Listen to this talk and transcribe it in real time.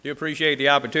I do appreciate the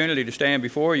opportunity to stand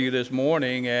before you this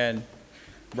morning and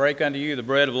break unto you the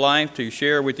bread of life, to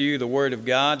share with you the Word of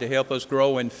God, to help us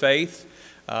grow in faith.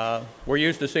 We're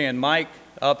used to seeing Mike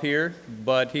up here,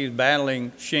 but he's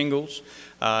battling shingles.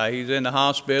 He's in the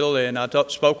hospital, and I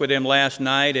spoke with him last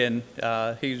night, and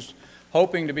he's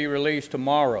hoping to be released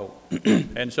tomorrow.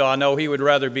 And so I know he would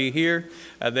rather be here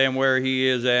than where he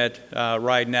is at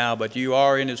right now. But you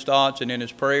are in his thoughts and in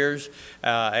his prayers,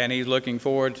 and he's looking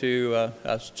forward to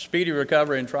a speedy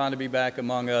recovery and trying to be back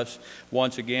among us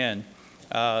once again.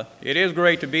 It is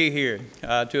great to be here,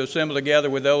 to assemble together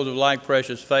with those of like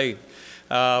precious faith.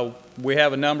 We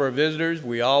have a number of visitors.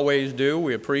 We always do.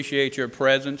 We appreciate your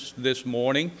presence this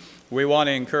morning. We want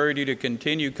to encourage you to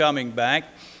continue coming back.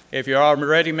 If you're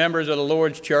already members of the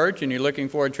Lord's Church and you're looking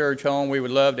for a church home, we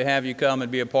would love to have you come and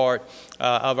be a part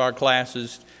of our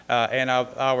classes and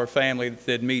our family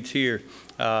that meets here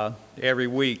every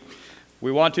week.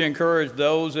 We want to encourage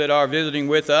those that are visiting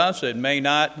with us that may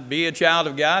not be a child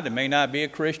of God, that may not be a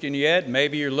Christian yet.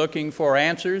 Maybe you're looking for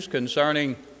answers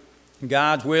concerning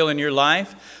God's will in your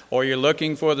life, or you're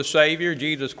looking for the Savior,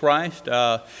 Jesus Christ.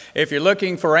 If you're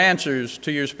looking for answers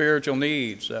to your spiritual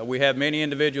needs, we have many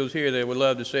individuals here that would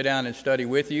love to sit down and study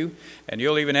with you, and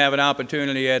you'll even have an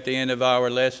opportunity at the end of our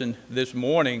lesson this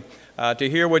morning to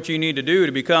hear what you need to do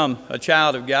to become a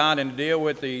child of God and to deal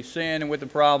with the sin and with the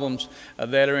problems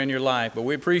that are in your life. But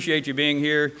we appreciate you being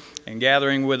here and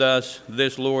gathering with us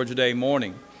this Lord's Day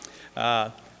morning.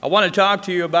 I want to talk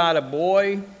to you about a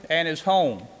boy and his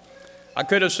home. I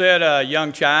could have said a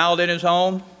young child in his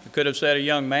home. I could have said a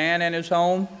young man in his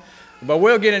home. But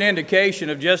we'll get an indication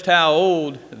of just how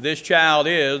old this child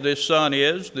is, this son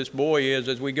is, this boy is,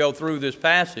 as we go through this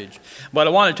passage. But I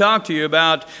want to talk to you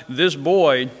about this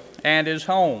boy and his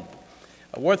home.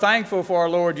 We're thankful for our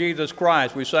Lord Jesus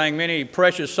Christ. We sang many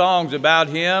precious songs about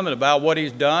him and about what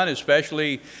he's done,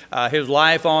 especially his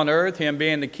life on earth, him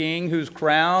being the king who's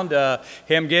crowned,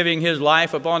 him giving his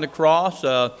life upon the cross.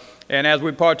 And as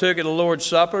we partook of the Lord's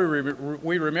Supper,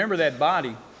 we remember that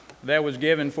body that was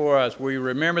given for us. We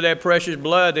remember that precious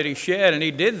blood that he shed, and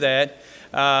he did that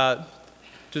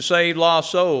to save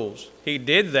lost souls. He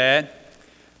did that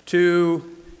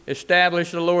to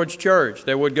establish the Lord's church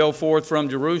that would go forth from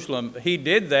Jerusalem. He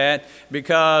did that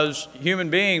because human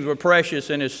beings were precious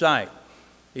in his sight.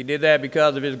 He did that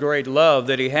because of his great love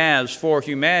that he has for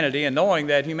humanity, and knowing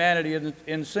that humanity is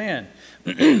in sin.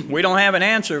 We don't have an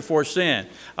answer for sin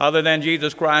other than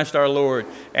Jesus Christ our Lord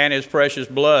and his precious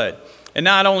blood. And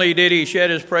not only did he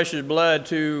shed his precious blood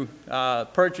to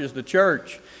purchase the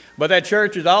church, but that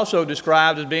church is also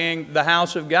described as being the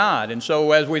house of God. And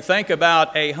so as we think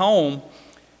about a home,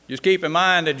 just keep in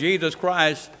mind that Jesus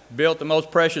Christ built the most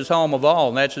precious home of all,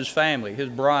 and that's his family, his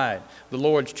bride, the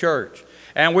Lord's church.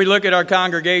 And we look at our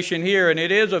congregation here, and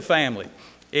it is a family.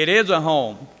 It is a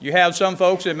home. You have some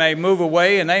folks that may move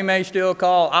away, and they may still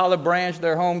call Olive Branch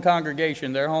their home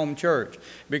congregation, their home church,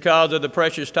 because of the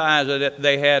precious ties that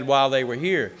they had while they were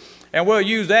here. And we'll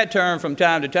use that term from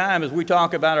time to time as we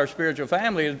talk about our spiritual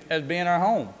family as being our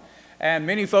home. And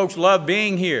many folks love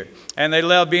being here, and they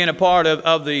love being a part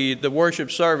of the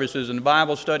worship services and the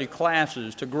Bible study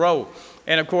classes to grow.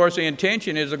 And of course, the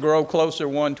intention is to grow closer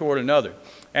one toward another,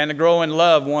 and to grow in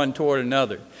love one toward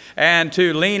another, and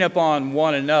to lean upon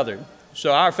one another.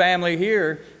 So our family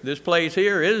here, this place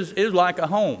here, is like a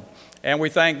home. And we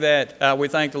thank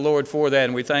the Lord for that,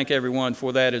 and we thank everyone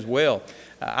for that as well.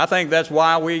 I think that's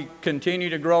why we continue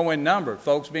to grow in number.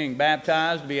 Folks being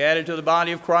baptized to be added to the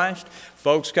body of Christ.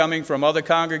 Folks coming from other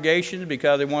congregations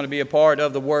because they want to be a part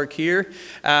of the work here.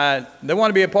 They want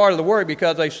to be a part of the work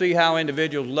because they see how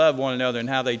individuals love one another and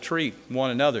how they treat one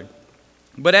another.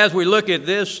 But as we look at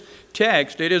this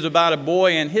text, it is about a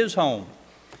boy and his home.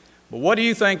 But what do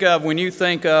you think of when you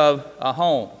think of a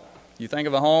home? You think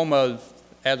of a home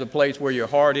as a place where your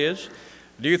heart is?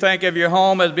 Do you think of your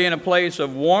home as being a place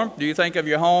of warmth? Do you think of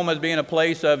your home as being a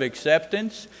place of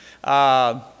acceptance?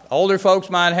 Older folks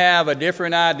might have a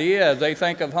different idea as they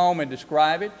think of home and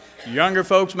describe it. Younger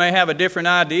folks may have a different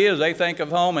idea as they think of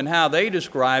home and how they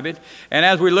describe it. And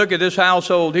as we look at this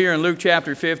household here in Luke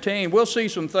chapter 15, we'll see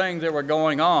some things that were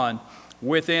going on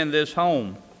within this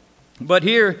home. But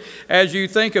here, as you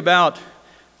think about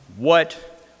what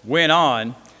went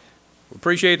on, we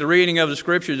appreciate the reading of the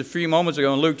scriptures a few moments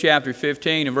ago in Luke chapter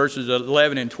 15 and verses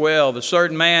 11 and 12. A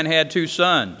certain man had 2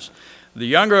 sons. The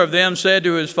younger of them said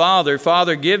to his father,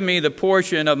 Father, give me the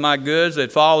portion of my goods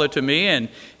that falleth to me. And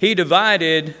he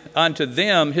divided unto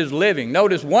them his living.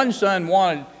 Notice one son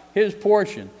wanted his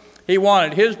portion. He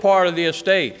wanted his part of the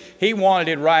estate. He wanted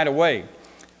it right away.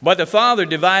 But the father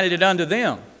divided it unto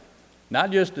them.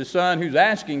 Not just the son who's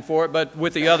asking for it, but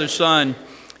with the other son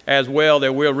as well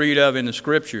that we'll read of in the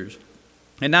Scriptures.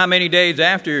 And not many days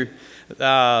after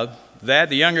that,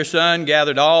 the younger son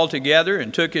gathered all together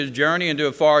and took his journey into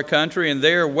a far country, and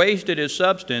there wasted his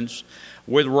substance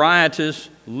with riotous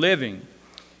living.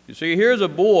 You see, here's a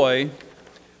boy,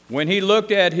 when he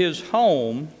looked at his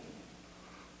home,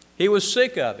 he was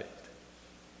sick of it.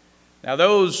 Now,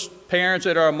 those parents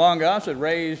that are among us that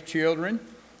raise children,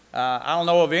 I don't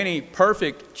know of any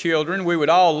perfect children. We would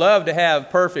all love to have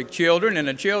perfect children, and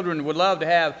the children would love to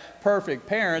have perfect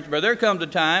parents, but there comes a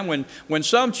time when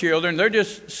some children, they're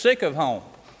just sick of home.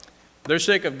 They're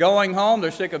sick of going home. They're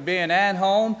sick of being at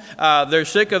home. They're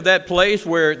sick of that place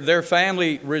where their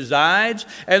family resides.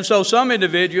 And so some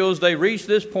individuals, they reach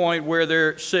this point where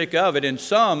they're sick of it, and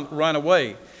some run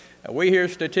away. We hear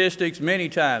statistics many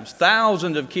times,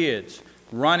 thousands of kids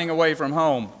running away from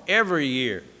home every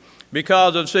year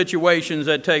because of situations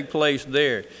that take place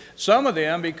there. Some of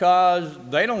them because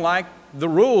they don't like the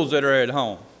rules that are at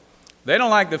home. They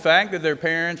don't like the fact that their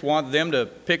parents want them to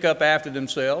pick up after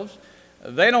themselves.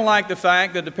 They don't like the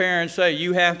fact that the parents say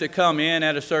you have to come in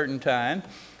at a certain time.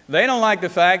 They don't like the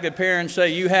fact that parents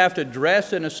say you have to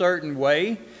dress in a certain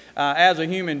way as a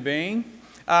human being.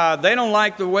 They don't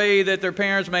like the way that their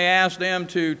parents may ask them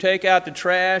to take out the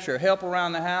trash or help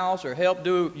around the house or help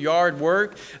do yard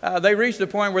work. They reach the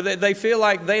point where they feel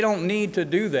like they don't need to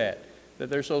do that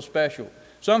they're so special.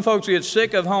 Some folks get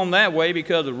sick of home that way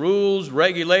because of rules,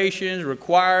 regulations,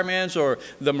 requirements, or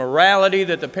the morality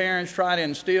that the parents try to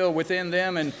instill within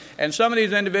them. And some of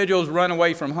these individuals run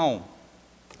away from home.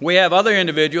 We have other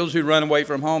individuals who run away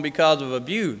from home because of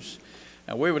abuse.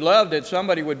 Now, we would love that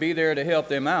somebody would be there to help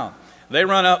them out. They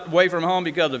run away from home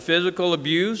because of physical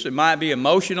abuse. It might be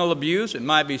emotional abuse. It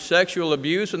might be sexual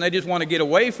abuse, and they just want to get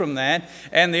away from that.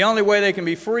 And the only way they can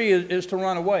be free is to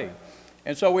run away.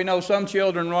 And so we know some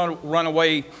children run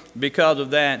away because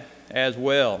of that as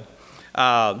well.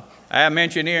 I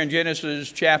mentioned here in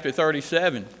Genesis chapter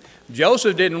 37,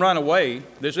 Joseph didn't run away.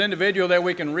 This individual that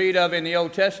we can read of in the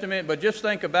Old Testament, but just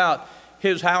think about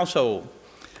his household.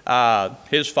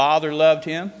 His father loved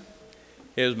him.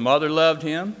 His mother loved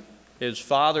him. His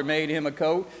father made him a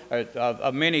coat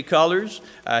of many colors.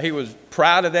 He was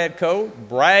proud of that coat,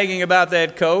 bragging about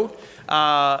that coat.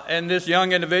 And this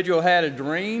young individual had a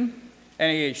dream,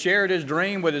 and he shared his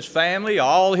dream with his family,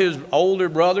 all his older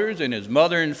brothers and his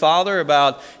mother and father,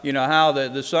 about how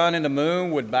the sun and the moon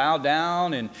would bow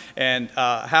down, and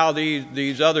how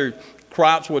these other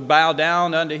crops would bow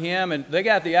down unto him. And they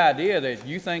got the idea that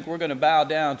you think we're going to bow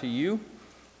down to you?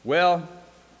 Well,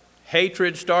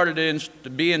 hatred started to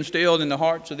be instilled in the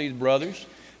hearts of these brothers.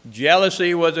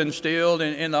 Jealousy was instilled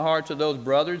in the hearts of those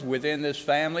brothers within this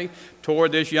family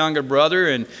toward this younger brother.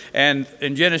 And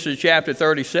in Genesis chapter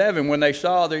 37, when they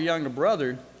saw their younger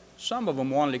brother, some of them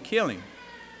wanted to kill him.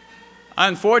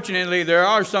 Unfortunately, there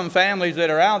are some families that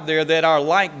are out there that are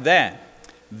like that.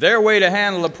 Their way to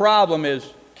handle a problem is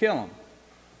kill them.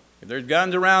 If there's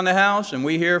guns around the house, and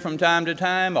we hear from time to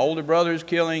time older brothers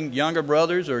killing younger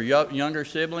brothers or younger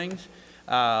siblings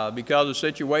because of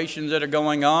situations that are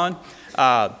going on,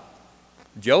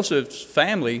 Joseph's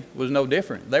family was no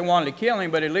different. They wanted to kill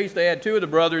him, but at least they had two of the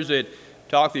brothers that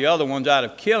talked the other ones out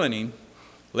of killing him.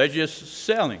 Let's just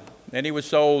sell him. And he was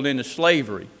sold into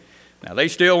slavery. Now, they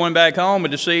still went back home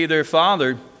to see their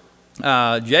father,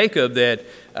 Jacob, that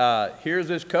here's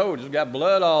this coat. It's got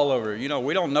blood all over it.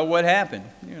 We don't know what happened.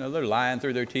 They're lying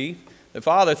through their teeth. The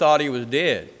father thought he was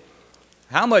dead.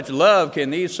 How much love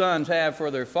can these sons have for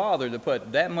their father to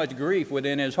put that much grief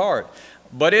within his heart?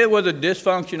 But it was a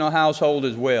dysfunctional household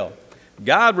as well.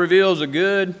 God reveals the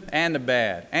good and the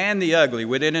bad and the ugly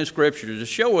within His Scriptures to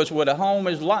show us what a home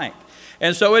is like.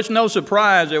 And so it's no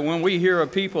surprise that when we hear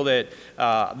of people that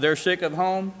they're sick of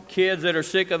home, kids that are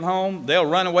sick of home, they'll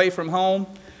run away from home,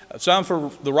 some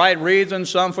for the right reasons,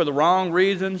 some for the wrong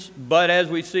reasons. But as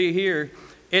we see here,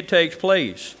 it takes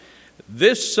place.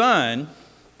 This son,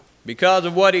 because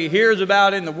of what he hears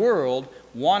about in the world,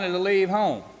 wanted to leave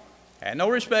home. Had no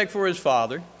respect for his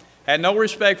father, had no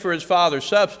respect for his father's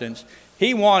substance.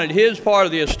 He wanted his part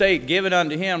of the estate given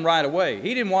unto him right away.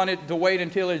 He didn't want it to wait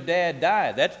until his dad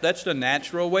died. That's the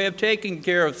natural way of taking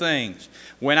care of things.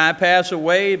 When I pass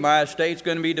away, my estate's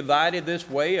going to be divided this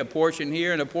way, a portion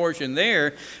here and a portion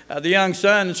there. The young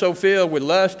son, so filled with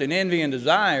lust and envy and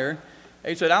desire,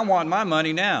 he said, I want my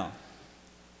money now.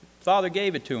 Father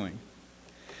gave it to him.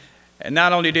 And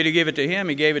not only did he give it to him,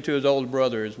 he gave it to his older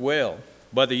brother as well.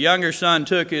 But the younger son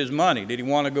took his money. Did he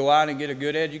want to go out and get a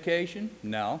good education?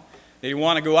 No. Did he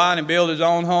want to go out and build his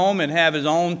own home and have his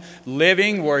own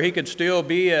living where he could still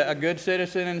be a good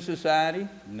citizen in society?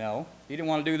 No. He didn't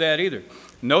want to do that either.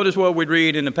 Notice what we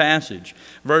read in the passage.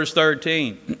 Verse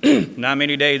 13, not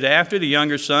many days after, the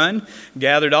younger son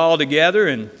gathered all together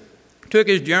and took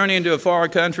his journey into a far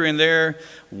country, and there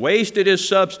wasted his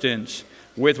substance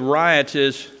with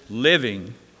riotous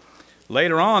living.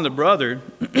 Later on, the brother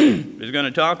is going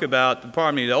to talk about,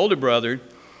 the older brother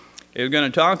is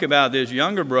going to talk about this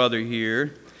younger brother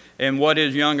here and what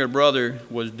his younger brother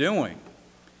was doing.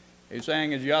 He's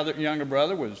saying his younger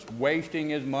brother was wasting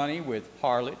his money with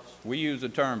harlots. We use the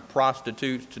term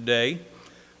prostitutes today,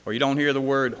 or you don't hear the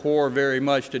word whore very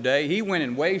much today. He went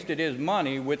and wasted his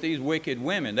money with these wicked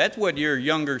women. That's what your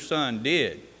younger son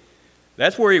did.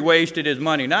 That's where he wasted his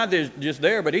money. Not just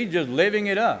there, but he's just living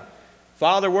it up.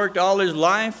 Father worked all his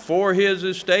life for his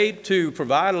estate to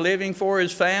provide a living for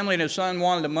his family, and his son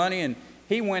wanted the money, and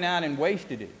he went out and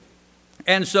wasted it.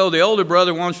 And so the older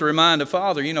brother wants to remind the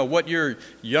father, what your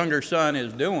younger son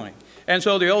is doing. And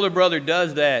so the older brother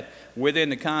does that within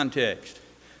the context.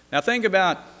 Now think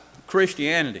about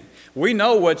Christianity. We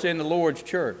know what's in the Lord's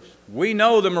church. We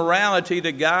know the morality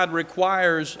that God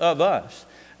requires of us.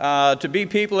 To be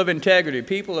people of integrity,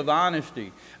 people of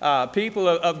honesty, people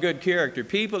of good character,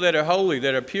 people that are holy,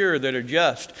 that are pure, that are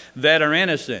just, that are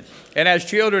innocent. And as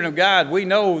children of God, we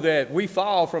know that we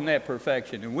fall from that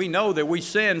perfection, and we know that we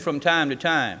sin from time to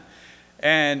time.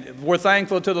 And we're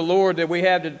thankful to the Lord that we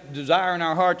have the desire in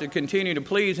our heart to continue to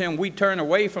please Him. We turn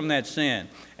away from that sin,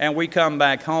 and we come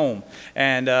back home.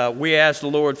 And we ask the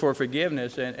Lord for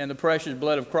forgiveness, and the precious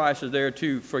blood of Christ is there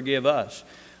to forgive us.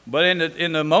 But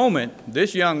in the moment,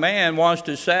 this young man wants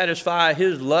to satisfy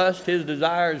his lust, his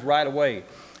desires right away.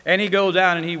 And he goes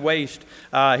out and he wastes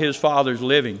his father's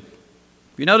living.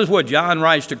 If you notice what John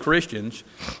writes to Christians,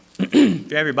 if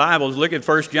you have your Bibles, look at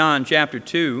 1 John chapter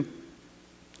 2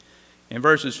 and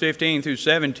verses 15 through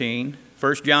 17.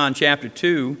 1 John chapter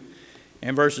 2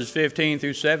 and verses 15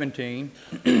 through 17.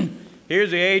 Here's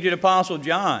the aged Apostle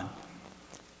John.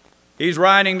 He's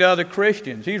writing to other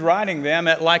Christians. He's writing them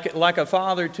like a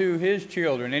father to his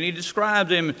children. And he describes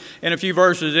them in a few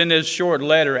verses in this short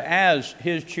letter as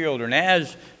his children,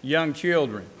 as young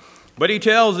children. But he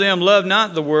tells them, love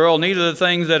not the world, neither the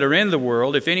things that are in the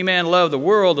world. If any man love the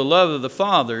world, the love of the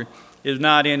Father is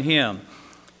not in him.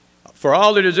 For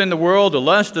all that is in the world, the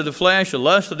lust of the flesh, the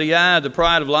lust of the eye, the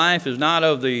pride of life, is not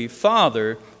of the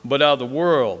Father, but of the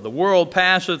world. The world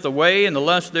passeth away, and the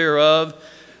lust thereof,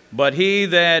 but he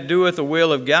that doeth the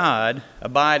will of God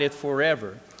abideth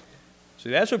forever. See,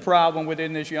 that's a problem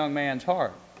within this young man's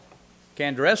heart.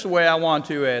 Can't dress the way I want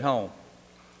to at home.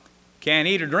 Can't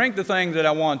eat or drink the things that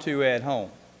I want to at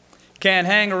home. Can't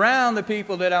hang around the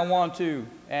people that I want to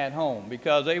at home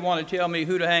because they want to tell me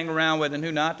who to hang around with and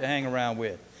who not to hang around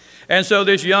with. And so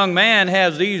this young man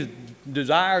has these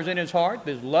desires in his heart,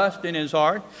 this lust in his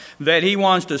heart that he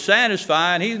wants to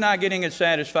satisfy, and he's not getting it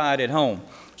satisfied at home.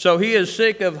 So he is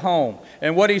sick of home.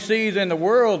 And what he sees in the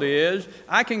world is,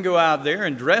 I can go out there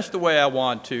and dress the way I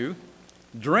want to,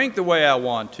 drink the way I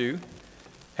want to,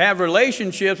 have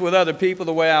relationships with other people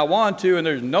the way I want to, and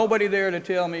there's nobody there to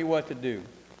tell me what to do.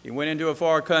 He went into a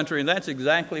far country, and that's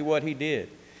exactly what he did.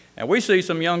 And we see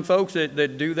some young folks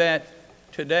that do that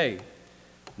today.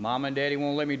 Mom and Daddy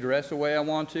won't let me dress the way I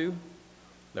want to.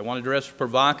 They want to dress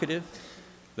provocative.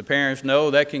 The parents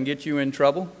know that can get you in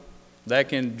trouble. That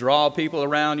can draw people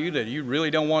around you that you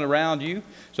really don't want around you.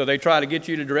 So they try to get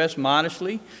you to dress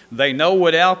modestly. They know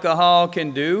what alcohol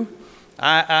can do.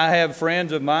 I have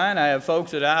friends of mine, I have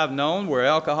folks that I've known where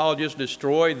alcohol just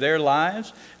destroyed their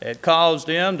lives. It caused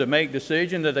them to make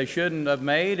decisions that they shouldn't have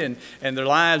made, and their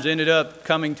lives ended up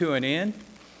coming to an end.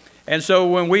 And so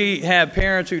when we have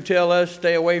parents who tell us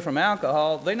stay away from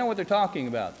alcohol, they know what they're talking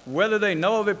about, whether they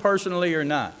know of it personally or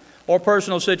not, or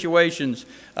personal situations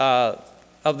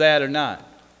of that or not.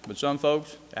 But some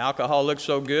folks, alcohol looks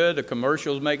so good, the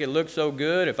commercials make it look so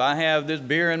good. If I have this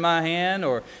beer in my hand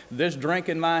or this drink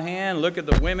in my hand, look at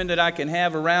the women that I can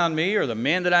have around me or the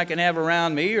men that I can have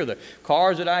around me or the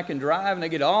cars that I can drive, and they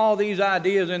get all these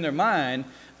ideas in their mind.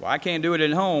 Well, I can't do it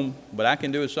at home, but I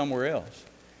can do it somewhere else.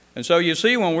 And so you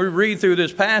see, when we read through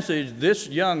this passage, this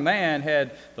young man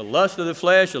had the lust of the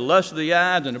flesh, the lust of the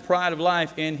eyes, and the pride of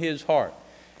life in his heart.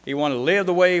 He wanted to live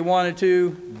the way he wanted to,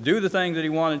 do the things that he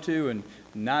wanted to, and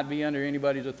not be under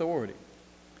anybody's authority.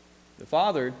 The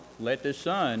father let this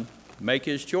son make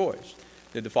his choice.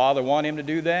 Did the father want him to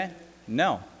do that?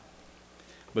 No.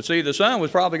 But see, the son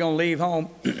was probably going to leave home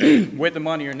with the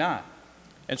money or not.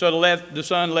 And so the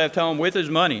son left home with his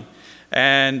money,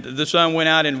 and the son went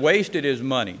out and wasted his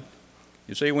money.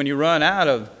 You see, when you run out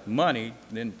of money,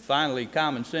 then finally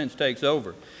common sense takes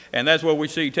over. And that's what we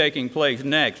see taking place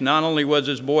next. Not only was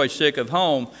this boy sick of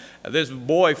home, this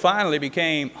boy finally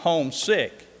became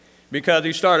homesick. because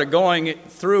he started going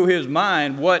through his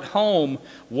mind what home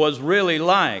was really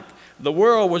like. The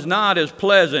world was not as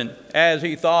pleasant as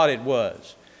he thought it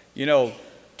was. You know,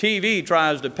 TV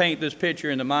tries to paint this picture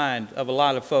in the mind of a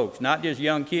lot of folks, not just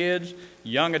young kids,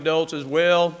 young adults as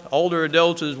well, older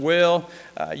adults as well.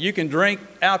 You can drink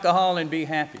alcohol and be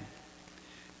happy.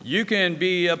 You can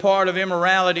be a part of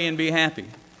immorality and be happy.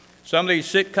 Some of these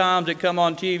sitcoms that come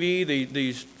on TV,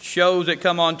 these shows that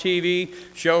come on TV,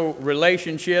 show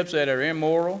relationships that are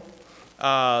immoral.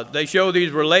 They show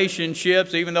these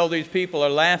relationships, even though these people are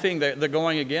laughing, they're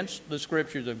going against the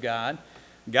scriptures of God.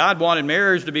 God wanted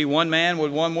marriage to be one man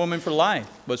with one woman for life.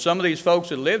 But some of these folks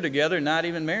that live together are not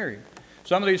even married.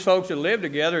 Some of these folks that live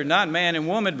together are not man and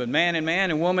woman, but man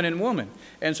and woman and woman.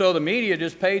 And so the media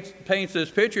just paints this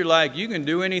picture like you can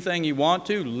do anything you want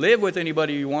to, live with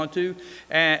anybody you want to,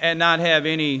 and not have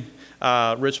any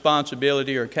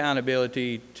responsibility or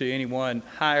accountability to anyone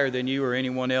higher than you or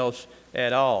anyone else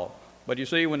at all. But you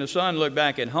see, when the son looked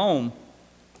back at home,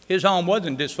 his home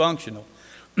wasn't dysfunctional.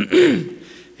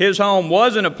 His home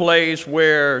wasn't a place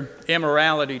where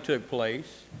immorality took place.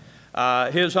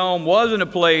 His home wasn't a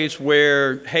place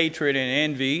where hatred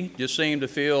and envy just seemed to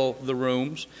fill the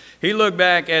rooms. He looked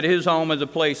back at his home as a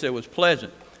place that was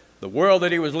pleasant. The world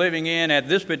that he was living in at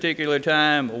this particular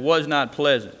time was not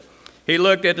pleasant. He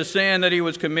looked at the sin that he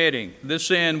was committing. This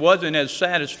sin wasn't as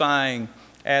satisfying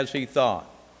as he thought.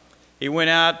 He went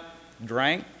out,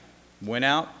 drank, went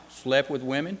out, slept with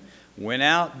women, went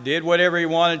out, did whatever he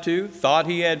wanted to, thought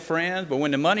he had friends, but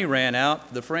when the money ran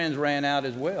out, the friends ran out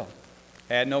as well.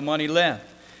 Had no money left.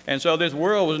 And so this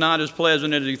world was not as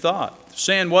pleasant as he thought.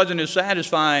 Sin wasn't as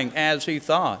satisfying as he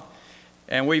thought.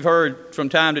 And we've heard from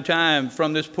time to time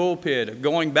from this pulpit,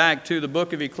 going back to the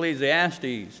book of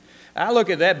Ecclesiastes, I look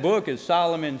at that book as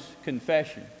Solomon's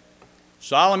confession.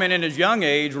 Solomon in his young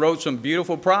age wrote some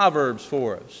beautiful proverbs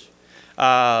for us.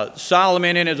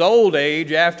 Solomon in his old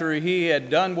age, after he had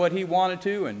done what he wanted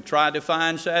to and tried to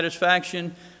find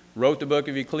satisfaction, wrote the book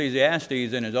of Ecclesiastes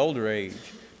in his older age.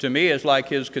 To me, it's like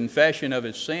his confession of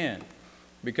his sin,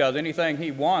 because anything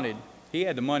he wanted, he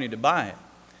had the money to buy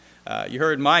it. You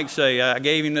heard Mike say, I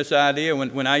gave him this idea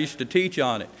when I used to teach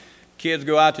on it. Kids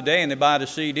go out today and they buy the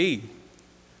CD.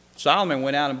 Solomon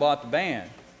went out and bought the band.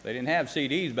 They didn't have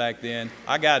CDs back then.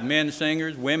 I got men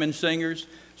singers, women singers.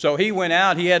 So he went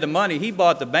out, he had the money, he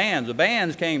bought the bands. The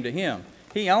bands came to him.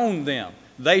 He owned them.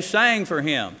 They sang for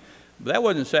him. But that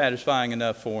wasn't satisfying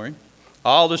enough for him.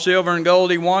 All the silver and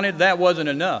gold he wanted, that wasn't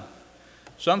enough.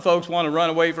 Some folks want to run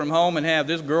away from home and have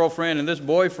this girlfriend and this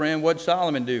boyfriend. What'd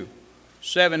Solomon do?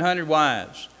 700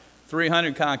 wives,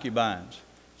 300 concubines.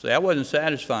 So that wasn't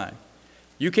satisfying.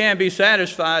 You can't be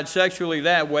satisfied sexually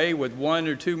that way with one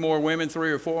or two more women,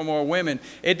 three or four more women.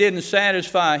 It didn't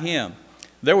satisfy him.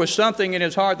 There was something in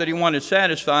his heart that he wanted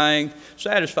satisfied,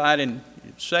 and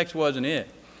sex wasn't it.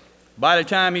 By the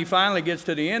time he finally gets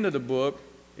to the end of the book,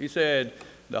 he said,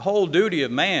 the whole duty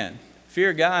of man,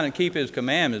 fear God and keep his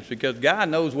commandments, because God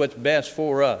knows what's best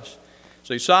for us.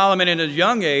 See, Solomon in his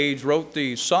young age wrote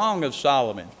the Song of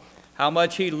Solomon, how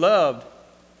much he loved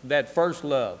that first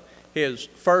love, his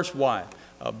first wife.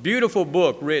 A beautiful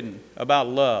book written about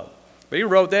love. But he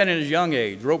wrote that in his young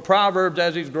age. Wrote Proverbs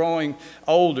as he's growing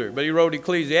older. But he wrote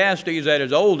Ecclesiastes at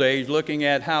his old age, looking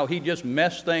at how he just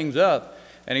messed things up.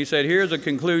 And he said, here's a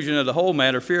conclusion of the whole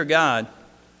matter. Fear God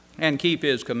and keep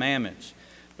his commandments.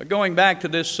 But going back to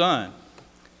this son,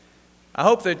 I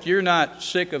hope that you're not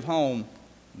sick of home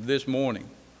this morning.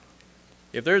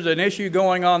 If there's an issue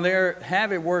going on there,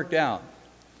 have it worked out.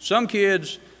 Some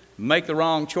kids make the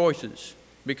wrong choices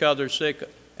because they're sick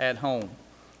at home.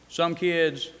 Some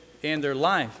kids end their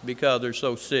life because they're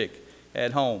so sick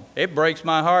at home. It breaks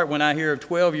my heart when I hear of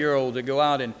 12-year-olds that go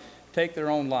out and take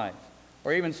their own life,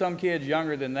 or even some kids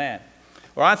younger than that.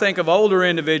 Or I think of older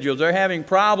individuals, they're having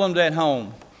problems at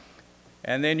home,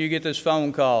 and then you get this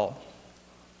phone call.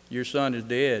 Your son is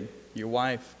dead. Your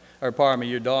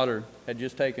daughter had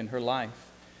just taken her life.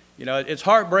 You know, it's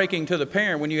heartbreaking to the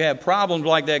parent when you have problems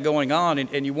like that going on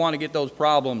and you want to get those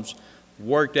problems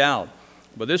worked out.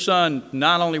 But this son,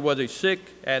 not only was he sick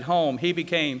at home, he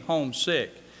became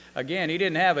homesick. Again, he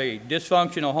didn't have a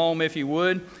dysfunctional home, if you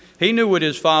would. He knew what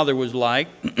his father was like.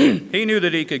 He knew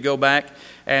that he could go back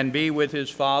and be with his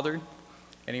father,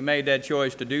 and he made that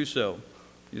choice to do so.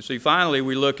 You see, finally,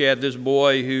 we look at this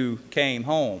boy who came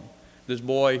home, this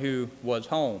boy who was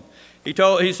home. He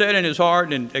said in his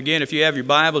heart, and again, if you have your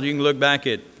Bibles, you can look back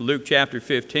at Luke chapter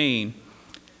 15.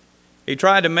 He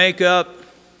tried to make up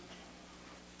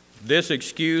this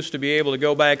excuse to be able to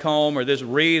go back home, or this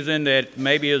reason that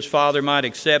maybe his father might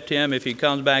accept him if he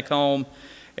comes back home.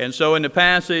 And so in the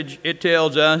passage, it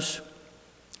tells us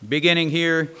beginning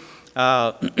here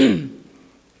at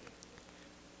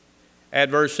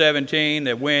verse 17,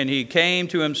 that when he came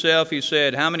to himself, he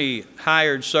said, "How many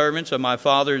hired servants of my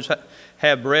father's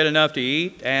have bread enough to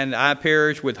eat, and I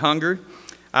perish with hunger?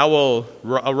 I will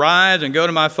arise and go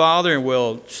to my father, and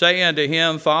will say unto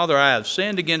him, Father, I have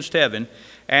sinned against heaven,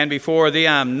 and before thee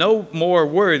I am no more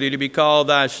worthy to be called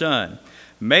thy son.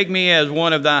 Make me as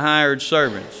one of thy hired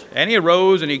servants." And he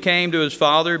arose and he came to his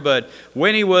father. But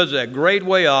when he was a great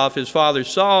way off, his father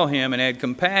saw him and had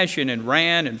compassion, and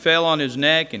ran and fell on his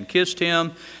neck and kissed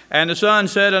him. And the son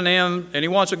said unto him, and he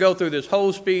wants to go through this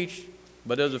whole speech,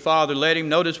 but does the father let him?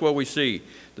 Notice what we see.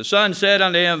 The son said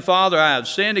unto him, Father, I have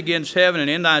sinned against heaven and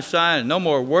in thy sight, and no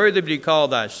more worthy to be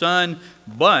called thy son.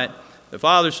 But the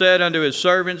father said unto his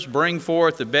servants, Bring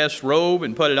forth the best robe,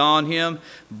 and put it on him.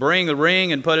 Bring the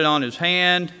ring, and put it on his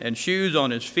hand, and shoes on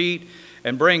his feet.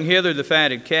 And bring hither the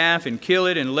fatted calf, and kill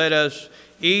it, and let us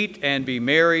eat and be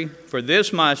merry. For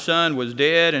this my son was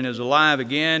dead, and is alive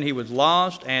again. He was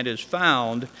lost, and is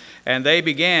found. And they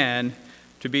began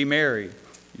to be merry.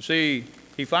 You see,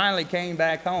 he finally came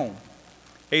back home.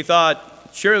 He thought,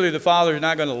 surely the Father's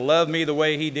not going to love me the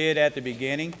way he did at the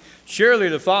beginning. Surely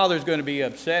the Father's going to be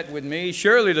upset with me.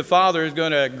 Surely the Father is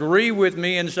going to agree with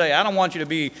me and say, I don't want you to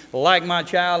be like my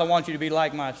child. I want you to be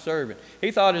like my servant.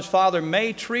 He thought his Father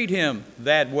may treat him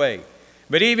that way.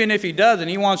 But even if he doesn't,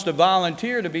 he wants to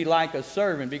volunteer to be like a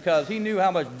servant, because he knew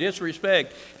how much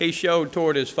disrespect he showed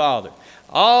toward his Father.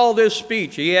 All this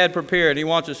speech he had prepared, he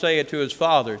wants to say it to his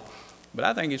Father. But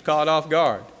I think he's caught off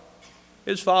guard.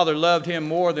 His father loved him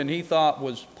more than he thought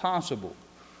was possible.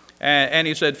 And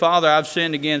he said, Father, I've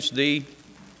sinned against thee.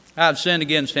 I've sinned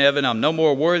against heaven. I'm no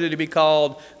more worthy to be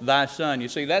called thy son. You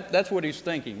see, that's what he's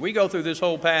thinking. We go through this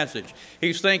whole passage.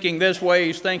 He's thinking this way,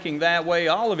 he's thinking that way.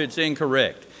 All of it's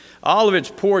incorrect. All of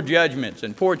it's poor judgments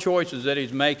and poor choices that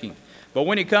he's making. But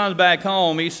when he comes back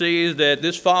home, he sees that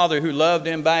this father who loved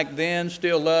him back then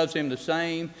still loves him the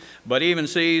same, but even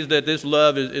sees that this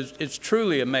love is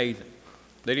truly amazing.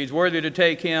 That he's worthy to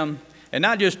take him and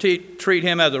not just treat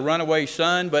him as a runaway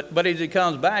son, but as he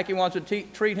comes back, he wants to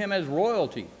treat him as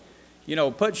royalty. You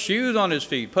know, put shoes on his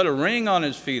feet, put a ring on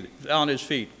his feet,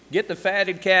 get the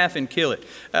fatted calf and kill it.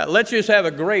 Let's just have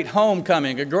a great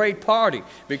homecoming, a great party,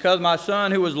 because my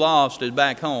son who was lost is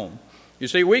back home. You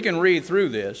see, we can read through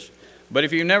this, but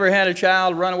if you've never had a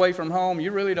child run away from home,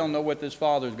 you really don't know what this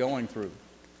father's going through.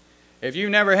 If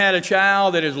you've never had a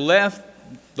child that has left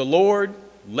the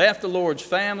Lord's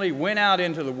family, went out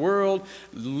into the world,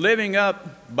 living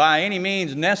up by any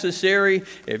means necessary,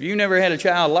 if you never had a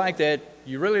child like that,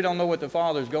 you really don't know what the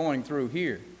Father's going through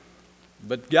here.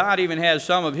 But God even has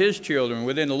some of His children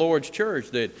within the Lord's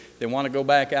church that want to go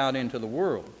back out into the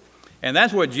world. And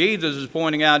that's what Jesus is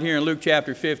pointing out here in Luke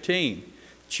chapter 15.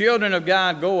 Children of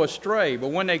God go astray, but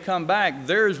when they come back,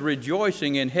 there's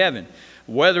rejoicing in heaven.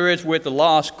 Whether it's with the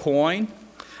lost coin,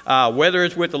 whether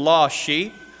it's with the lost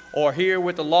sheep, or here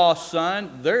with the lost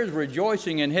son, there's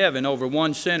rejoicing in heaven over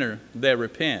one sinner that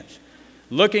repents.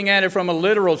 Looking at it from a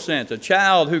literal sense, a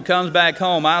child who comes back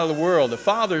home out of the world, the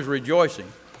father's rejoicing.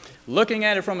 Looking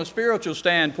at it from a spiritual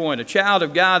standpoint, a child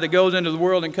of God that goes into the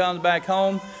world and comes back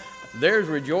home, there's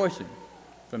rejoicing.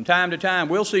 From time to time,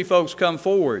 we'll see folks come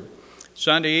forward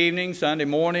Sunday evening, Sunday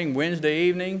morning, Wednesday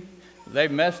evening.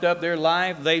 They've messed up their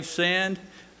life. They've sinned.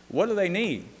 What do they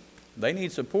need? They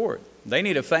need support. They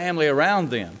need a family around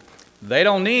them. They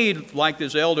don't need, like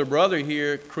this elder brother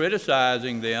here,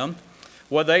 criticizing them.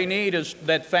 What they need is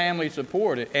that family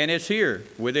support, and it's here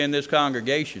within this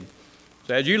congregation.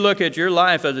 So as you look at your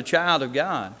life as a child of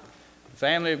God, the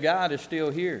family of God is still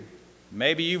here.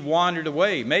 Maybe you've wandered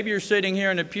away. Maybe you're sitting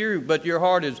here in the pew, but your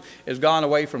heart has gone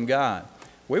away from God.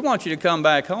 We want you to come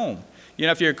back home. You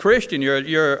know, if you're a Christian,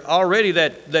 you're already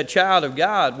that child of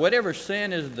God. Whatever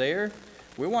sin is there,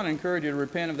 we want to encourage you to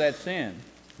repent of that sin.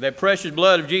 That precious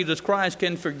blood of Jesus Christ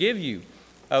can forgive you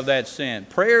of that sin.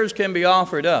 Prayers can be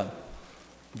offered up.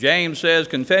 James says,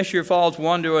 confess your faults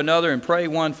one to another and pray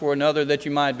one for another that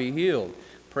you might be healed.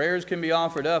 Prayers can be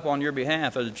offered up on your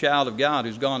behalf as a child of God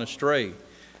who's gone astray.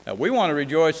 We want to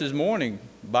rejoice this morning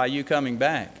by you coming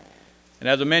back. And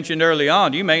as I mentioned early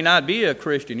on, you may not be a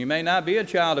Christian. You may not be a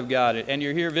child of God, and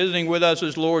you're here visiting with us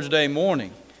this Lord's Day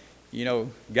morning. You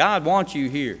know, God wants you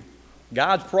here.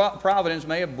 God's providence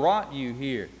may have brought you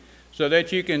here so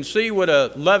that you can see what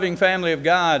a loving family of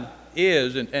God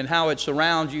is and how it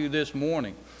surrounds you this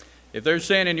morning. If there's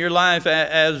sin in your life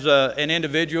as an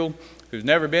individual who's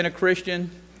never been a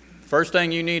Christian, first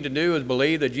thing you need to do is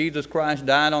believe that Jesus Christ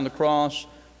died on the cross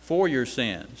for your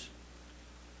sins.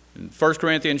 In 1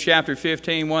 Corinthians chapter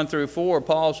 15, 1 through 4,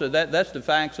 Paul said that's the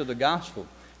facts of the gospel.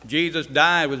 Jesus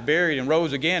died, was buried, and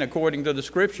rose again according to the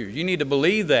Scriptures. You need to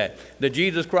believe that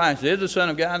Jesus Christ is the Son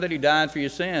of God, that He died for your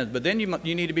sins. But then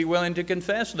you need to be willing to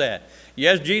confess that.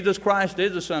 Yes, Jesus Christ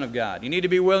is the Son of God. You need to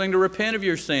be willing to repent of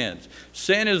your sins.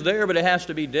 Sin is there, but it has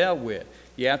to be dealt with.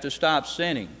 You have to stop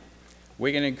sinning.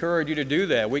 We can encourage you to do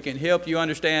that. We can help you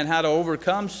understand how to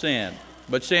overcome sin,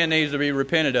 but sin needs to be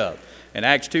repented of. In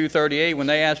Acts 2:38, when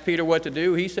they asked Peter what to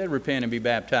do, he said, repent and be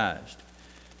baptized.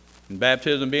 And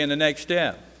baptism being the next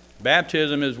step.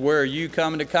 Baptism is where you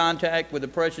come into contact with the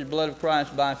precious blood of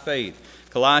Christ by faith.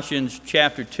 Colossians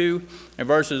chapter 2 and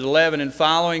verses 11 and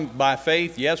following, by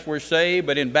faith, yes, we're saved,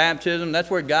 but in baptism, that's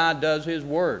where God does His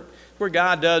work. That's where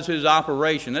God does His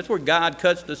operation. That's where God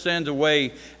cuts the sins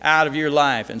away out of your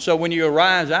life. And so when you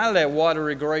arise out of that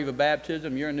watery grave of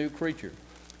baptism, you're a new creature.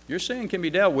 Your sin can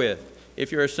be dealt with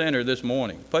if you're a sinner this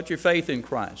morning. Put your faith in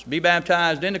Christ. Be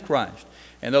baptized into Christ,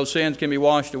 and those sins can be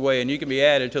washed away, and you can be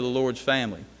added to the Lord's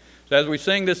family. So as we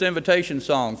sing this invitation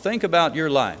song, think about your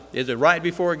life. Is it right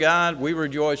before God? We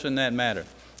rejoice in that matter.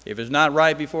 If it's not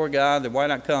right before God, then why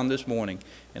not come this morning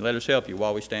and let us help you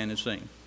while we stand and sing.